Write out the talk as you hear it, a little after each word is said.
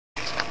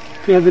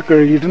അത്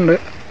കഴുകിയിട്ടുണ്ട്.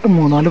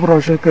 3-4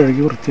 പ്രാവശ്യം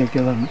കഴുകി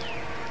വൃത്തിയാക്കിയതാണ്.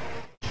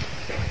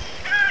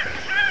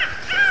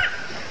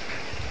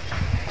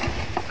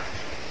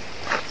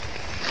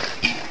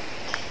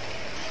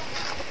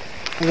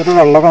 അതിൻ്റെ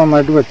വെള്ളമൊക്കെ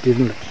നന്നായിട്ട്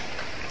വറ്റിയിട്ടുണ്ട്.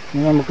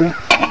 ഇനി നമുക്ക്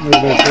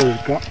ഇതിലേക്ക്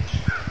ഒഴിക്കാം.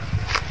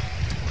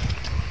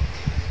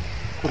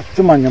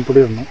 കുറച്ച് മഞ്ഞൾപ്പൊടി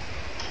ഇടണം.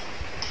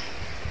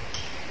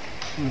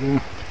 ഒരു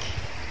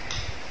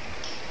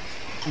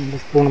 2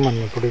 സ്പൂൺ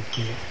മഞ്ഞൾപ്പൊടി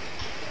ഇട്ടിട്ടുണ്ട്.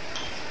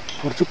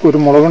 കുറച്ച്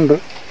കുരുമുളകുണ്ട്,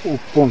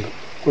 ഉപ്പുണ്ട്.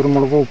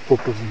 കുരുമുളകും ഉപ്പ്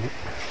ഇട്ടിട്ടുണ്ട്.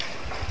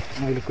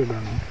 അതിലേക്ക്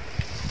ഇടണം.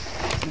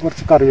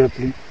 കുറച്ച്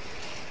കറിവേപ്പിലയും.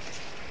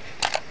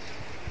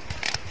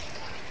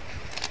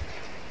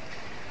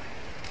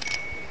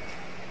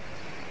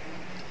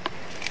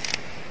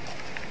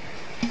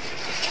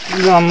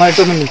 ഇത്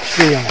നന്നായിട്ടൊന്ന് മിക്സ്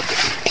ചെയ്യാൻ പറ്റും.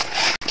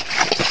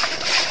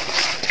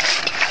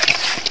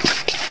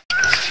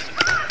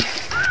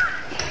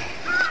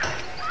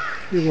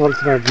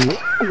 ഇതുപോലത്തായിട്ടുണ്ട്.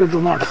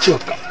 ഇതൊന്ന് അടച്ചു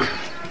വെക്കാം.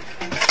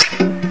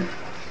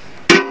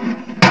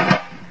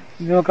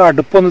 ഇനി നമുക്ക്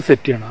അടുപ്പൊന്ന്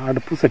സെറ്റ് ചെയ്യണം.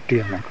 അടുപ്പ് സെറ്റ്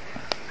ചെയ്യാം നമുക്ക്.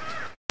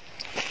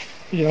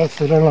 ഈ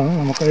അവസ്ഥയിലാണ്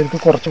നമുക്കതിലേക്ക്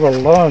കുറച്ച്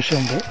വെള്ളം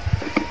ആവശ്യമുണ്ട്.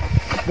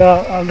 ഇത്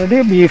ആൾറെഡി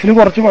ബീഫിന്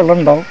കുറച്ച് വെള്ളം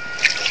ഉണ്ടാവും.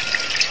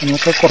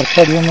 നമുക്ക്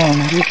കുറച്ചധികം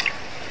വേണമെങ്കിൽ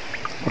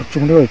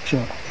കുറച്ചും കൂടി ഒഴിച്ച്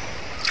വേണം.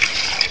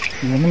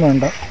 ഇതൊന്നും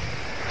വേണ്ട.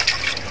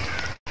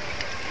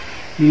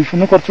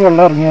 ബീഫിന് കുറച്ച്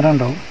വെള്ളം ഇറങ്ങി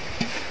വരാനുണ്ടാവും.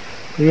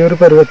 ഈ ഒരു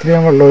പരുവത്തിൽ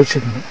ഞാൻ വെള്ളം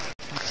ഒഴിച്ചിട്ടുണ്ട്.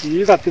 ഈ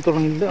കത്തി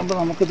തുടങ്ങിയിട്ട് അപ്പോൾ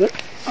നമുക്കിത്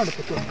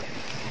അടുപ്പത്ത് വേണം.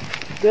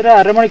 ഇതൊരു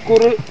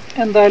അരമണിക്കൂർ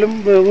എന്തായാലും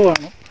വേവ്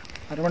വേണം.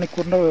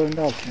 അരമണിക്കൂറിൻ്റെ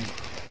വേവിൻ്റെ ആവശ്യമുണ്ട്.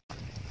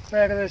 ഇപ്പോൾ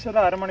ഏകദേശം ഒരു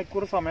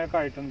അരമണിക്കൂർ സമയമൊക്കെ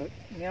ആയിട്ടുണ്ട്.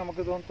 ഇനി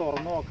നമുക്കിതൊന്ന്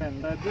തുറന്ന് നോക്കാം.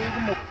 എന്തായാലും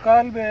ഇത്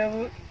 1/4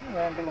 വേവ്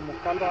വേണ്ടുള്ളൂ.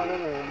 1/4 ഭാഗം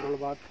വേണ്ടുള്ളൂ.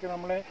 ബാക്കി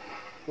നമ്മളെ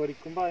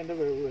പൊരിക്കുമ്പോൾ അതിൻ്റെ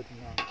വേവ്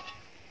വരുന്നതാണ്.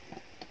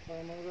 അപ്പോൾ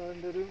നമുക്ക്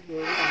അതിൻ്റെ ഒരു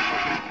വേവ്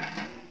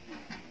കണക്കാക്കാം.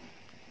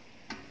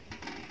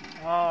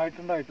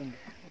 ആയിട്ടുണ്ട്.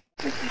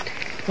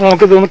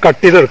 നമുക്കിതൊന്ന്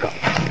കട്ട് ചെയ്തെടുക്കാം.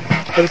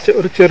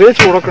 ഒരു ചെറിയ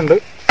ചൂടൊക്കെ ഉണ്ട്.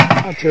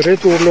 ആ ചെറിയ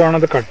ചൂടിൽ വേണം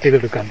അത് കട്ട്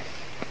ചെയ്തെടുക്കാൻ.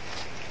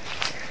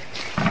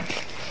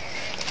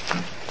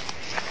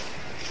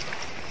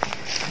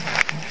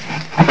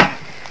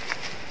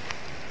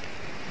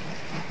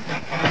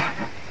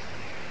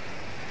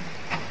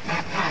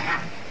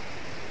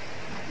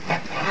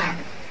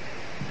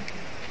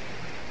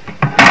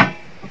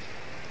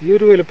 ഈ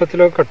ഒരു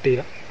വലുപ്പത്തിലൊക്കെ കട്ട്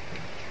ചെയ്യാം.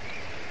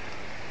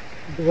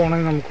 ഇത്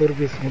വേണമെങ്കിൽ നമുക്കൊരു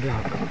പീസും കൂടി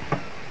ആക്കാം.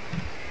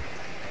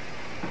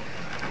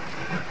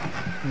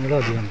 ഇവിടെ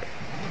അധികമുണ്ട്.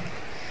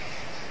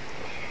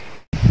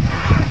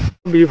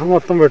 ബീഫ്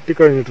മൊത്തം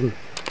വെട്ടിക്കഴിഞ്ഞിട്ടുണ്ട്.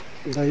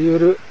 ഈ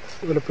ഒരു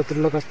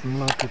വലുപ്പത്തിലുള്ള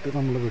കഷ്ണങ്ങളാക്കിയിട്ട്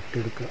നമ്മൾ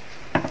വെട്ടിയെടുക്കുക.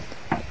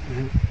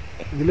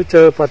 ഇതിൽ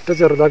പറ്റ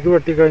ചെറുതാക്കി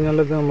വെട്ടിക്കഴിഞ്ഞാൽ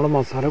ഇത് നമ്മൾ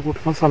മസാല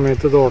കൂട്ടുന്ന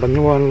സമയത്ത് ഇത്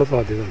ഉടഞ്ഞു പോകാനുള്ള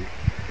സാധ്യതയുണ്ട്.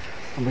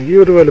 അപ്പോൾ ഈ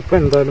ഒരു വലുപ്പം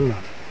എന്തായാലും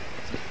വേണം.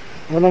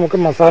 അപ്പോൾ നമുക്ക്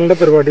മസാലൻ്റെ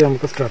പരിപാടി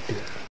നമുക്ക് സ്റ്റാർട്ട്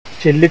ചെയ്യാം.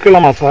 ചില്ലിക്കുള്ള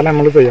മസാല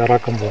നമ്മൾ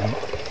തയ്യാറാക്കാൻ പോകുന്നു.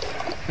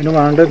 അതിന്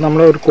വേണ്ട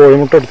നമ്മൾ ഒരു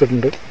കോഴിമുട്ട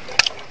എടുത്തിട്ടുണ്ട്.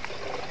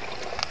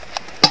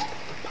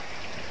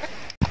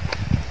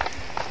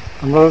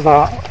 നമ്മൾ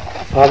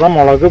സാധാ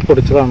മുളക്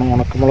പൊടിച്ചതാണ്,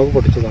 ഉണക്കമുളക്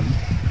പൊടിച്ചതാണ്.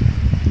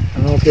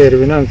 അത് നമുക്ക്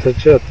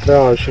എരിവിനനുസരിച്ച് എത്ര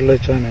ആവശ്യമുള്ള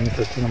വെച്ചാൽ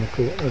അതിനനുസരിച്ച്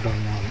നമുക്ക്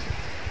ഇടാവുന്നതാണ്.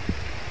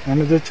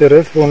 ഞാനിത് ചെറിയ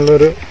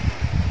സ്പൂണിലൊരു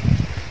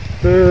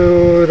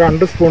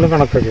 2 സ്പൂണ്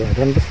കണക്കാക്കിയാണ്.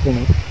 2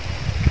 സ്പൂണ്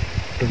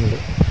ഇട്ടിട്ടുണ്ട്.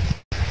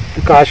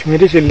 ഇത്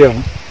കാശ്മീരി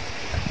ചില്ലിയാണ്.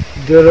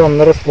 ഇതൊരു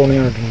 1.5 സ്പൂണ്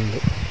ഞാൻ ഇടുന്നുണ്ട്.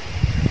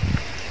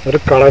 ഒരു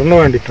കളറിന്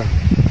വേണ്ടിയിട്ടാണ്.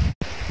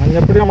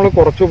 മഞ്ഞൾപ്പൊടി നമ്മൾ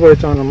കുറച്ച്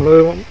ഉപയോഗിച്ചാൽ നമ്മൾ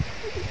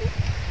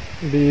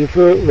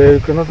ബീഫ്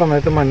വേവിക്കുന്ന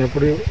സമയത്ത്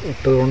മഞ്ഞൾപ്പൊടി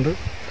ഇട്ടതുകൊണ്ട്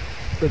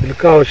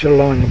ഇതിലേക്ക്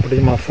ആവശ്യമുള്ള മഞ്ഞൾപ്പൊടി,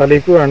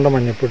 മസാലയ്ക്ക് വേണ്ട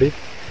മഞ്ഞൾപ്പൊടി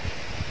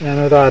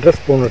ഞാനൊരു 1/2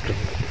 സ്പൂൺ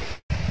ഇട്ടിട്ടുണ്ട്.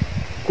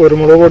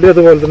 കുരുമുളക് പൊടി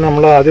അതുപോലെ തന്നെ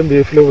നമ്മൾ ആദ്യം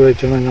ബീഫിൽ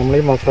ഉപയോഗിച്ചാൽ നമ്മൾ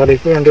ഈ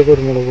മസാലയ്ക്ക് വേണ്ട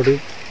കുരുമുളക് പൊടി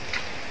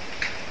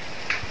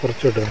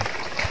കുറച്ചിടുക.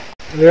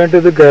 അത് കഴിഞ്ഞിട്ട്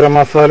ഇത് ഗരം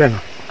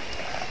മസാലയാണ്.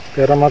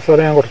 ഗരം മസാല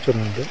ഞാൻ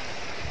കുറച്ചിടുന്നുണ്ട്.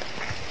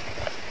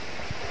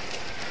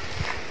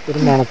 ഒരു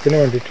മണത്തിന്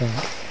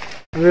വേണ്ടിയിട്ടാണ്.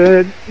 ഇത്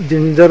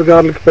ജിഞ്ചർ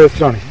ഗാർലിക്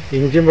പേസ്റ്റാണ്.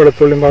 ഇഞ്ചിയും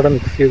വെളുത്തുള്ളിയും പാടെ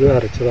മിക്സ് ചെയ്ത്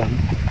അരച്ചതാണ്.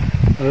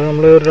 അത്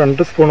നമ്മൾ ഒരു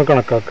 2 സ്പൂണ്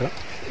കണക്കാക്കുക.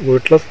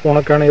 വീട്ടിലെ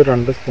സ്പൂണൊക്കെ ആണെങ്കിൽ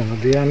 2 സ്പൂൺ.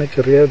 ഇത് ഞാൻ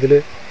ചെറിയ ഇതിൽ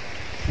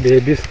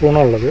ബേബി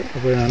സ്പൂണുള്ളത്.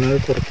 അപ്പോൾ ഞാനത്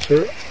കുറച്ച്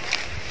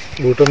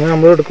വീട്ടിൽ നിന്ന്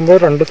നമ്മൾ എടുക്കുമ്പോൾ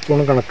 2 സ്പൂൺ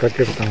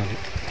കണക്കാക്കി എടുത്താൽ മതി.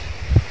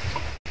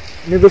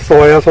 ഇനി ഇത്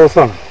സോയാ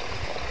സോസാണ്.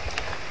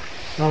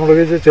 നമ്മൾ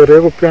ചെറിയ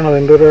കുപ്പിയാണ്.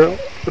 അതിൻ്റെ ഒരു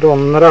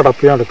 1.5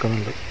 അടപ്പ് ഞാൻ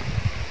എടുക്കുന്നുണ്ട്.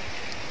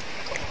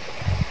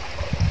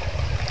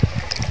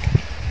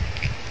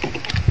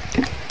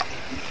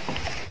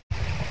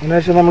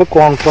 അതിനുശേഷം നമ്മൾ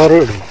കോൺഫ്ലവർ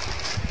ഇടണം.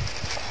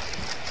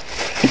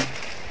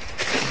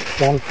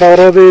 കോൺഫ്ലവർ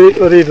അത്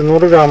ഒരു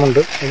 200 ഗ്രാം ഉണ്ട്.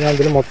 അത് ഞാൻ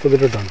അതിൽ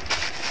മൊത്തത്തിലിട്ടാണ്.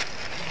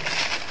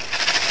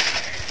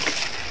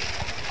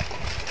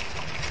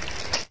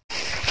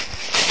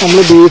 നമ്മൾ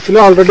ബീഫിൽ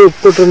ആൾറെഡി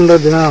ഉപ്പിട്ടിട്ടുണ്ട്.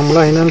 നമ്മൾ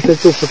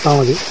അതിനനുസരിച്ച് ഉപ്പിട്ടാൽ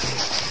മതി.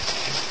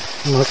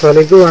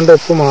 മസാലയ്ക്ക് വേണ്ട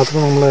ഉപ്പ് മാത്രം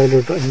നമ്മൾ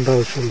അതിലിട്ട് അതിൻ്റെ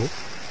ആവശ്യമുള്ളൂ.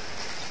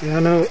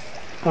 ഞാൻ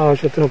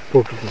ആവശ്യത്തിന് ഉപ്പ്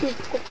ഇട്ടിട്ടുണ്ട്.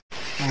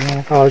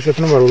 നമുക്ക്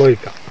ആവശ്യത്തിന് വെള്ളം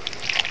ഒഴിക്കാം.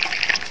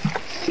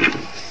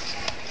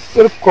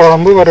 ഒരു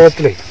കുഴമ്പ്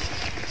പരുവത്തിലേ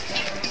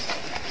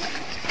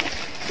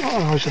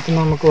ആവശ്യത്തിന്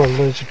നമുക്ക്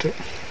വെള്ളം ഒഴിച്ചിട്ട്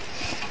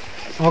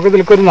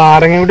നമുക്കിതിലേക്കൊരു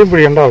നാരങ്ങ കൂടി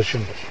പിഴിയേണ്ട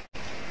ആവശ്യമുണ്ട്.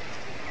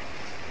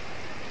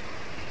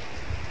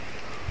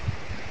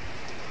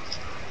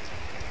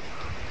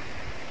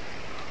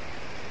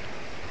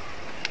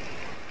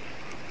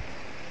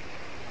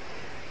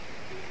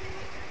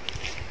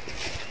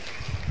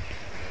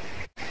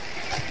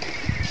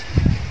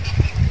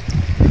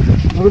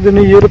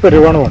 ഇതിന് ഈ ഒരു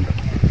പരുവാണ് വേണ്ടത്.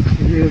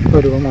 ഈ ഒരു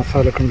പരുവ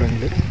മസാല ഒക്കെ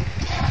ഉണ്ടെങ്കിൽ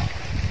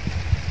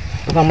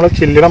നമ്മൾ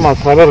ചില്ലിയുടെ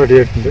മസാല റെഡി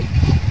ആയിട്ടുണ്ട്.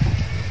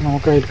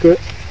 നമുക്ക് അതിലേക്ക്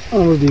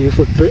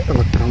ബീഫ് ഇട്ട്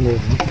ഇളക്കാൻ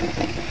പോകുന്നു.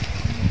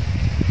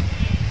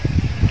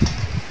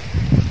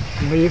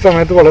 ഈ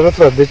സമയത്ത് വളരെ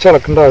ശ്രദ്ധിച്ച്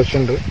ഇളക്കേണ്ട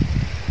ആവശ്യമുണ്ട്.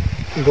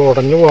 ഇത്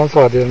ഉടഞ്ഞു പോകാൻ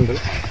സാധ്യതയുണ്ട്.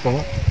 അപ്പോൾ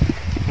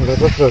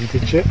വളരെ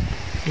ശ്രദ്ധിച്ച്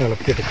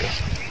ഇളക്കിയെടുക്കുക.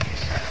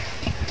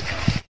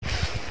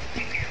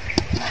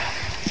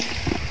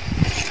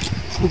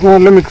 ഇത്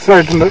നല്ല മിക്സ്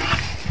ആയിട്ടുണ്ട്.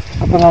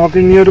 അപ്പോൾ നമുക്ക്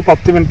ഇനി ഒരു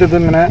 10 മിനിറ്റ്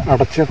ഇതിങ്ങനെ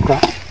അടച്ചു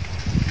വെക്കാം.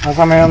 ആ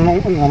സമയമൊന്നും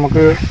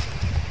നമുക്ക്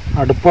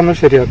അടുപ്പൊന്ന്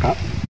ശരിയാക്കാം.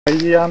 ഫ്രൈ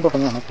ചെയ്യാൻ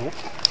തുടങ്ങുകയാണ്. അപ്പോൾ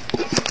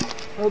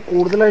അത്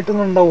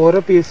കൂടുതലായിട്ടൊന്നും ഉണ്ടാവും. ഓരോ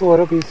പീസ്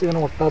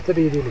ഇങ്ങനെ ഒട്ടാത്ത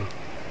രീതിയിൽ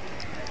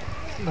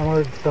നമ്മൾ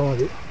എടുത്താൽ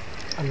മതി.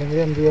 അല്ലെങ്കിൽ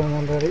എന്ത് ചെയ്യാന്ന്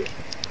പറഞ്ഞാൽ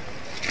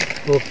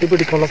ഒട്ടി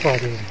പിടിക്കാനുള്ള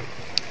സാധ്യതയുണ്ട്.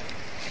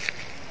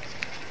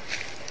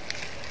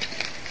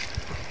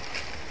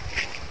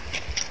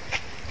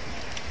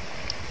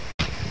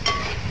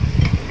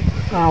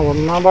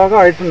 ഒന്നാം ഭാഗം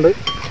ആയിട്ടുണ്ട്.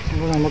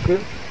 അപ്പോൾ നമുക്ക്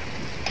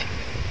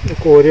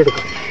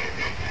കോരിയെടുക്കാം.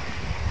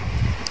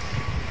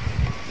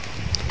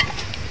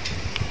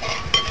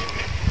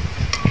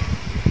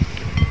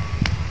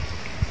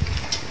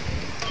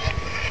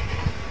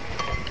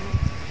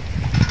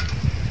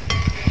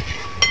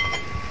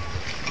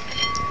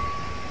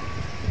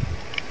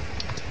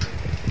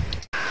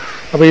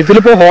 അപ്പോൾ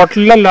ഇതിലിപ്പോൾ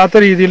ഹോട്ടലിലല്ലാത്ത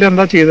രീതിയിൽ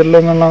എന്താ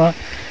ചെയ്തിട്ടുള്ളതെന്നുള്ളത്,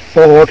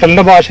 ഇപ്പോൾ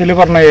ഹോട്ടലിൻ്റെ ഭാഷയിൽ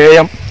പറഞ്ഞ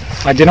AM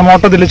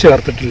അജിനമോട്ടോ ഇതിൽ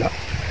ചേർത്തിട്ടില്ല.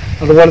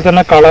 അതുപോലെ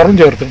തന്നെ കളറും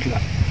ചേർത്തിട്ടില്ല.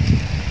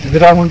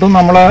 ഇതിലാകൊണ്ടും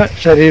നമ്മളെ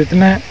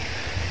ശരീരത്തിന്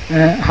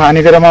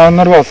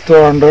ഹാനികരമാകുന്നൊരു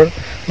വസ്തുവാണ്ട്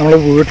നമ്മൾ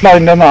വീട്ടിൽ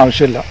അതിൻ്റെ ഒന്നും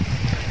ആവശ്യമില്ല.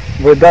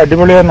 അപ്പോൾ ഇത്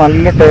അടിപൊളിയായ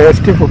നല്ല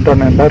ടേസ്റ്റി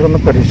ഫുഡാണ്. എല്ലാവരും ഒന്ന്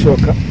പരീക്ഷിച്ച്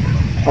നോക്കാം.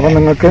 അപ്പോൾ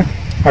നിങ്ങൾക്ക്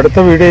അടുത്ത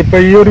വീഡിയോ,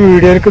 ഇപ്പോൾ ഈ ഒരു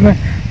വീഡിയോയിലേക്ക്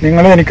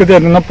നിങ്ങൾ എനിക്ക്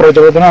തരുന്ന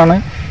പ്രചോദനമാണ്.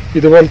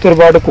 ഇതുപോലത്തെ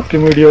ഒരുപാട്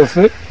കുക്കിംഗ്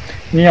വീഡിയോസ്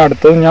ഇനി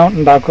അടുത്തത് ഞാൻ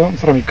ഉണ്ടാക്കാൻ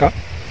ശ്രമിക്കാം.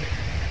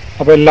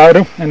 അപ്പോൾ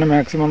എല്ലാവരും എന്നെ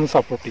മാക്സിമം ഒന്ന്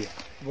സപ്പോർട്ട് ചെയ്യാം.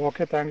 അപ്പോൾ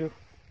okay, thank you.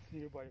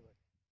 Bye bye.